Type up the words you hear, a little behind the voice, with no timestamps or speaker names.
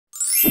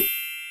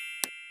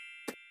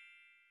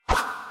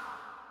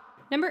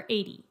Number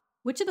 80.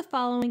 Which of the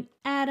following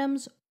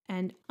atoms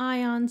and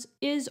ions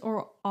is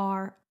or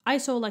are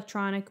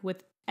isoelectronic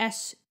with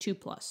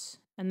S2+?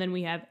 And then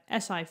we have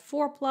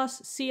Si4+,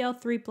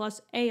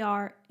 Cl3+,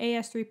 Ar,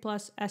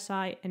 As3+,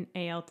 Si, and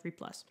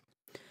Al3+.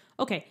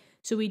 Okay,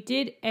 so we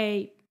did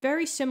a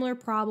very similar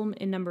problem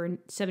in number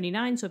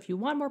 79. So if you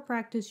want more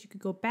practice, you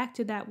could go back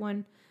to that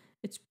one.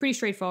 It's pretty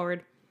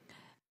straightforward.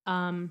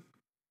 So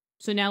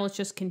now let's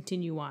just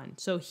continue on.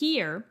 So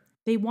here,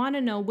 they want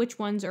to know which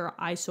ones are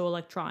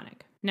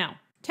isoelectronic. Now,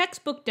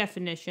 textbook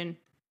definition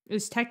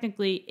is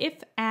technically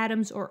if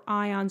atoms or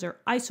ions are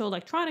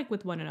isoelectronic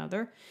with one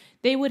another,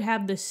 they would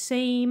have the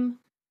same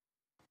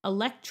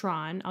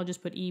electron, I'll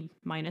just put E-,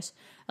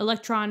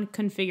 electron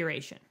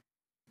configuration.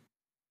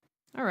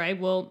 All right,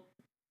 well,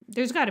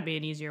 there's got to be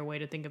an easier way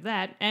to think of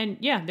that. And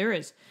yeah, there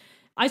is.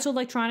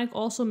 Isoelectronic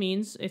also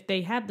means if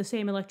they have the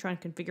same electron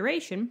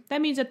configuration,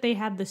 that means that they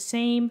have the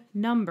same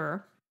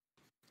number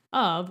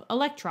of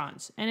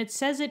electrons. And it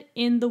says it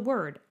in the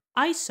word.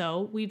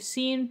 Iso, we've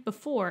seen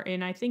before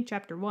in, I think,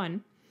 chapter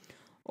 1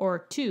 or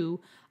 2.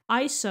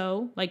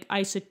 Iso, like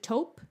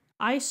isotope,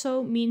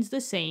 iso means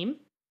the same.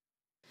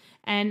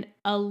 And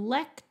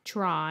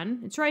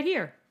electron, it's right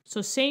here.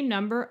 So same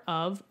number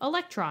of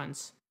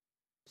electrons.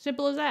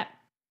 Simple as that.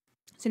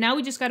 So now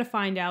we just got to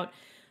find out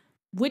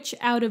which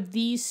out of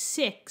these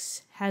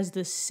 6 has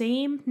the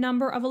same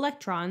number of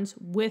electrons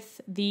with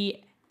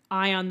the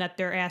ion that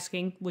they're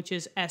asking, which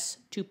is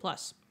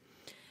S2+.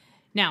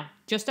 Now,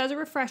 just as a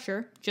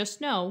refresher,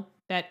 just know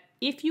that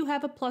if you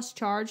have a plus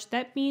charge,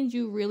 that means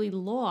you really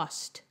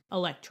lost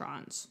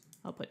electrons.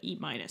 I'll put E-.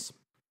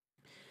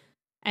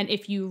 And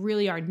if you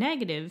really are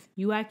negative,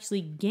 you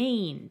actually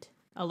gained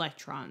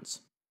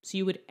electrons. So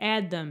you would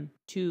add them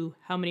to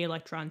how many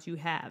electrons you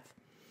have.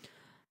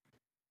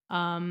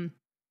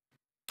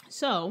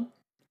 So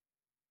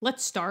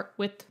let's start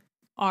with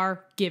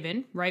our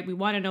given, right? We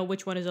want to know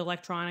which one is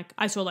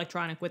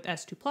isoelectronic with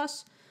S2+.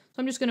 So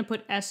I'm just going to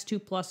put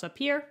S2+ up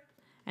here.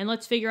 And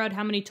let's figure out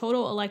how many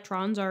total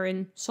electrons are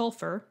in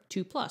sulfur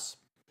 2+.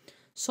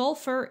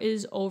 Sulfur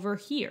is over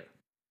here.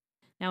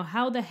 Now,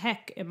 how the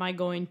heck am I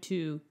going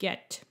to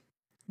get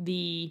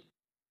the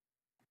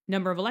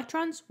number of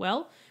electrons?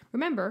 Well,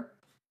 remember,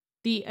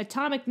 the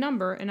atomic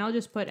number, and I'll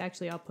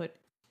put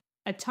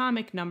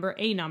atomic number,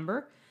 a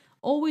number,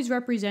 always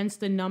represents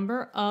the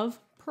number of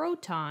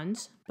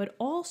protons, but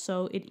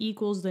also it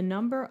equals the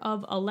number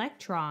of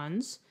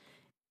electrons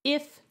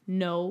if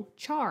no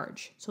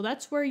charge. So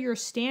that's where your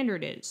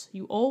standard is.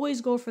 You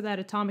always go for that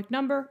atomic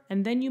number,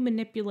 and then you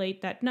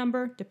manipulate that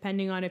number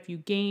depending on if you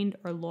gained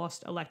or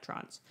lost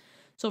electrons.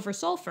 So for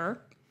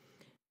sulfur,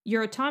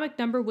 your atomic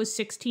number was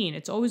 16.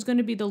 It's always going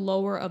to be the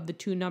lower of the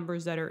two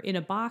numbers that are in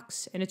a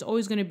box, and it's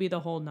always going to be the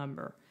whole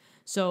number.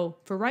 So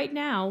for right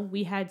now,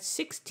 we had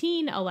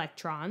 16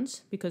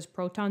 electrons because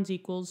protons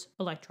equals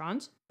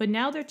electrons, but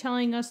now they're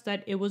telling us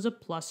that it was a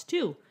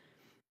 +2.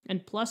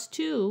 And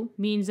 +2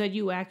 means that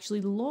you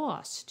actually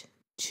lost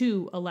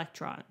 2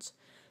 electrons.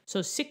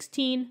 So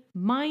 16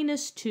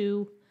 minus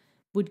 2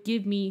 would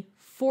give me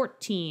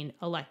 14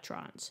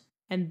 electrons.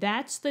 And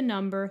that's the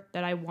number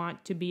that I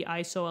want to be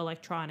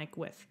isoelectronic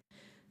with.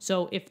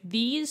 So if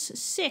these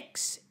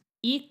 6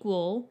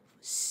 equal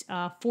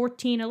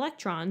 14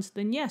 electrons,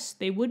 then yes,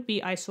 they would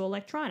be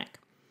isoelectronic.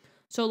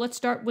 So let's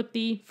start with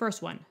the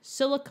first one,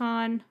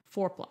 silicon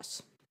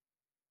 4+.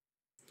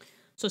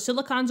 So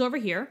silicon's over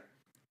here,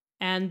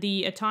 and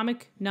the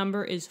atomic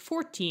number is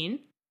 14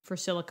 for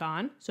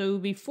silicon. So it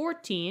would be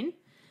 14,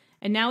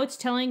 and now it's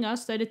telling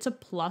us that it's a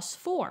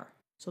 +4.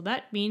 So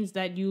that means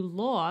that you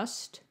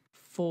lost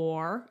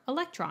 4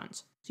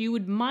 electrons. So you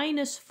would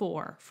minus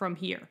 4 from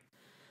here.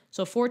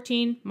 So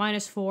 14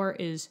 minus 4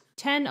 is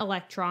 10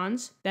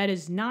 electrons. That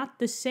is not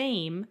the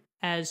same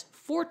as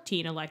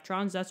 14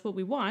 electrons. That's what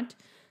we want.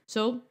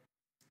 So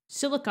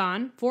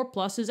silicon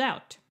 4+ is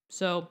out.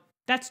 So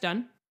that's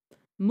done.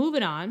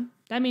 Moving on.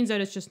 That means that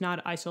it's just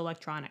not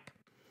isoelectronic.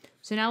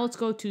 So now let's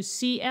go to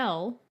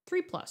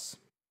Cl3+.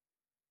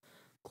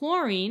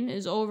 Chlorine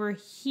is over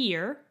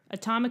here.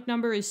 Atomic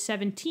number is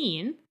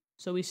 17.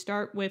 So we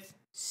start with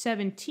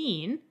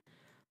 17.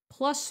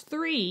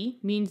 +3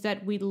 means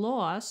that we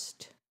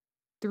lost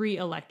 3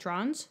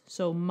 electrons,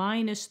 so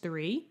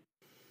 -3.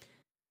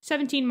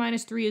 17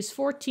 minus 3 is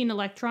 14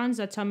 electrons.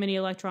 That's how many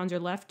electrons are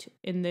left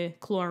in the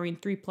chlorine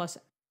 3+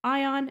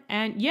 ion.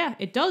 And yeah,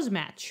 it does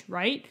match,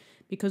 right?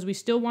 Because we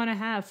still want to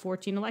have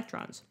 14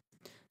 electrons.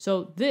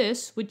 So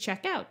this would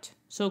check out.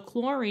 So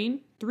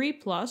chlorine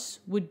 3+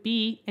 would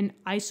be an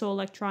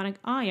isoelectronic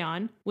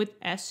ion with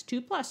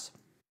S2+.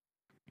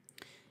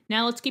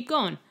 Now let's keep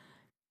going.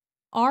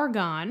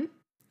 Argon,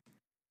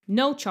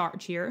 no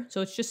charge here,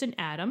 so it's just an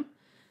atom.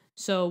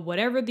 So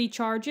whatever the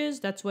charge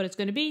is, that's what it's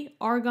going to be.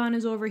 Argon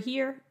is over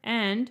here,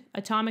 and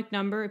atomic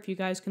number, if you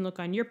guys can look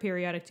on your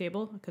periodic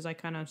table, because I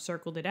kind of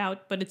circled it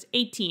out, but it's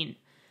 18.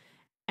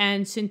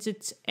 And since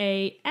it's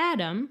an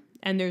atom,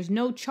 and there's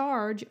no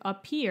charge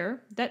up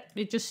here, that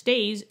it just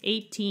stays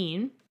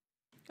 18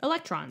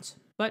 electrons.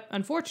 But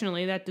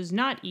unfortunately, that does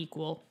not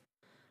equal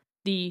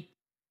the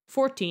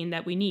 14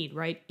 that we need,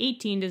 right?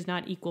 18 does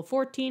not equal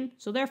 14,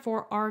 so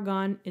therefore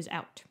argon is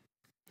out.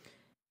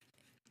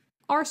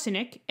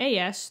 Arsenic,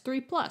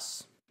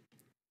 As3+.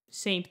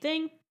 Same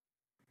thing.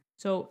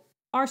 So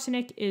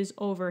arsenic is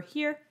over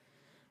here.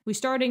 We're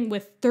starting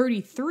with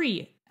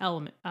 33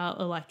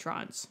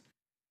 electrons.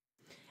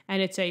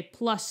 And it's a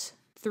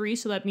 +3,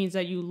 so that means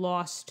that you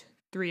lost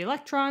 3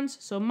 electrons.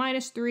 So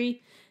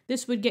 -3.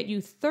 This would get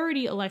you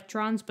 30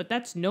 electrons, but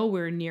that's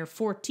nowhere near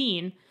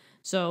 14.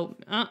 So,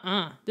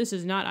 this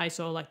is not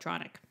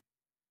isoelectronic.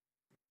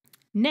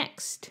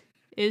 Next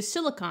is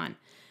silicon.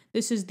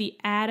 This is the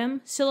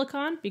atom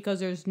silicon because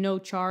there's no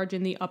charge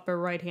in the upper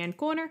right-hand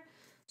corner.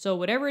 So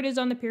whatever it is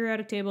on the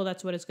periodic table,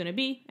 that's what it's going to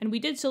be. And we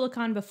did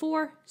silicon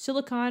before.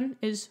 Silicon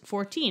is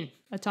 14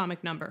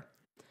 atomic number.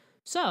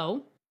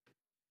 So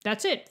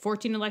that's it,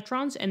 14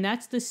 electrons, and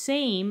that's the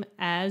same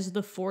as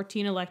the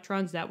 14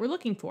 electrons that we're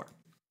looking for.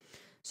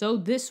 So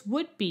this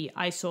would be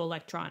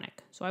isoelectronic.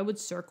 So I would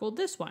circle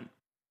this one.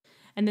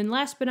 And then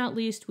last but not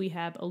least, we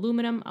have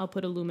aluminum. I'll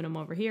put aluminum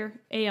over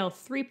here.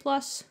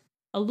 Al3+.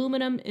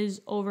 Aluminum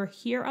is over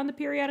here on the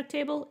periodic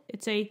table.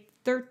 It's a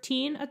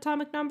 13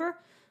 atomic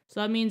number. So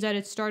that means that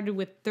it started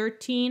with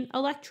 13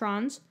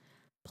 electrons.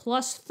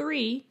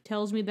 +3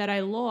 tells me that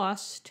I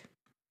lost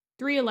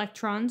 3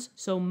 electrons.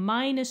 So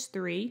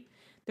 -3.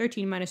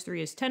 13 minus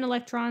 3 is 10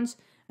 electrons.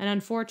 And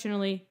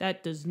unfortunately,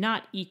 that does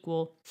not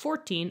equal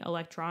 14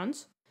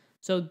 electrons.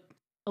 So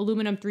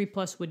aluminum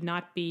 3+ would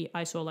not be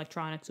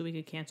isoelectronic, so we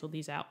could cancel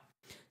these out.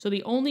 So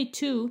the only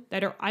two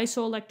that are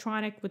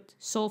isoelectronic with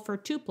sulfur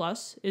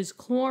 2+ is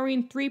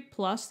chlorine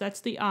 3+, that's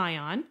the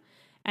ion,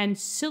 and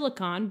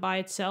silicon by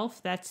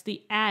itself, that's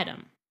the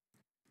atom.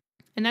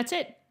 And that's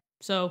it.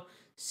 So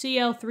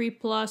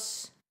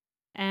Cl3+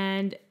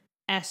 and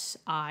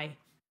Si.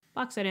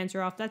 Box that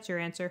answer off, that's your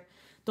answer.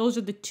 Those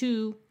are the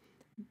two,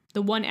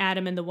 the one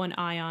atom and the one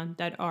ion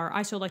that are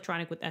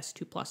isoelectronic with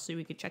S2+, so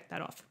we could check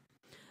that off.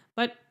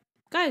 But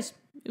guys,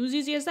 it was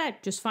easy as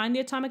that. Just find the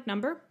atomic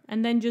number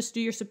and then just do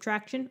your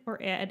subtraction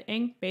or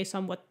adding based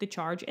on what the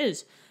charge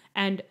is.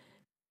 And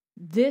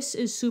this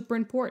is super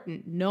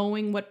important,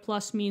 knowing what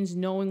plus means,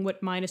 knowing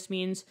what minus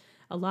means.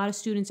 A lot of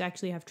students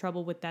actually have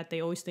trouble with that.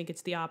 They always think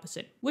it's the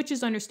opposite, which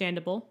is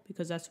understandable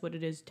because that's what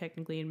it is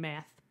technically in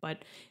math,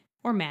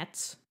 or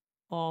maths,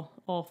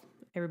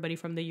 everybody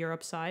from the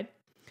Europe side.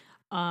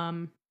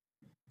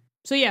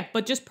 So yeah,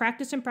 but just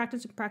practice and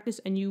practice and practice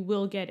and you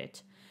will get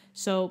it.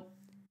 So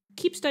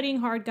keep studying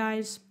hard,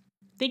 guys.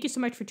 Thank you so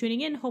much for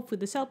tuning in. Hopefully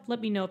this helped.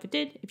 Let me know if it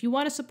did. If you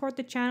want to support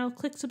the channel,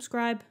 click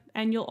subscribe,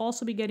 and you'll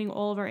also be getting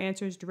all of our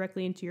answers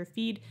directly into your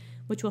feed,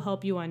 which will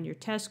help you on your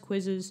tests,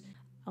 quizzes.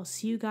 I'll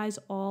see you guys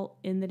all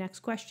in the next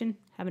question.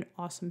 Have an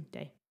awesome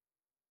day.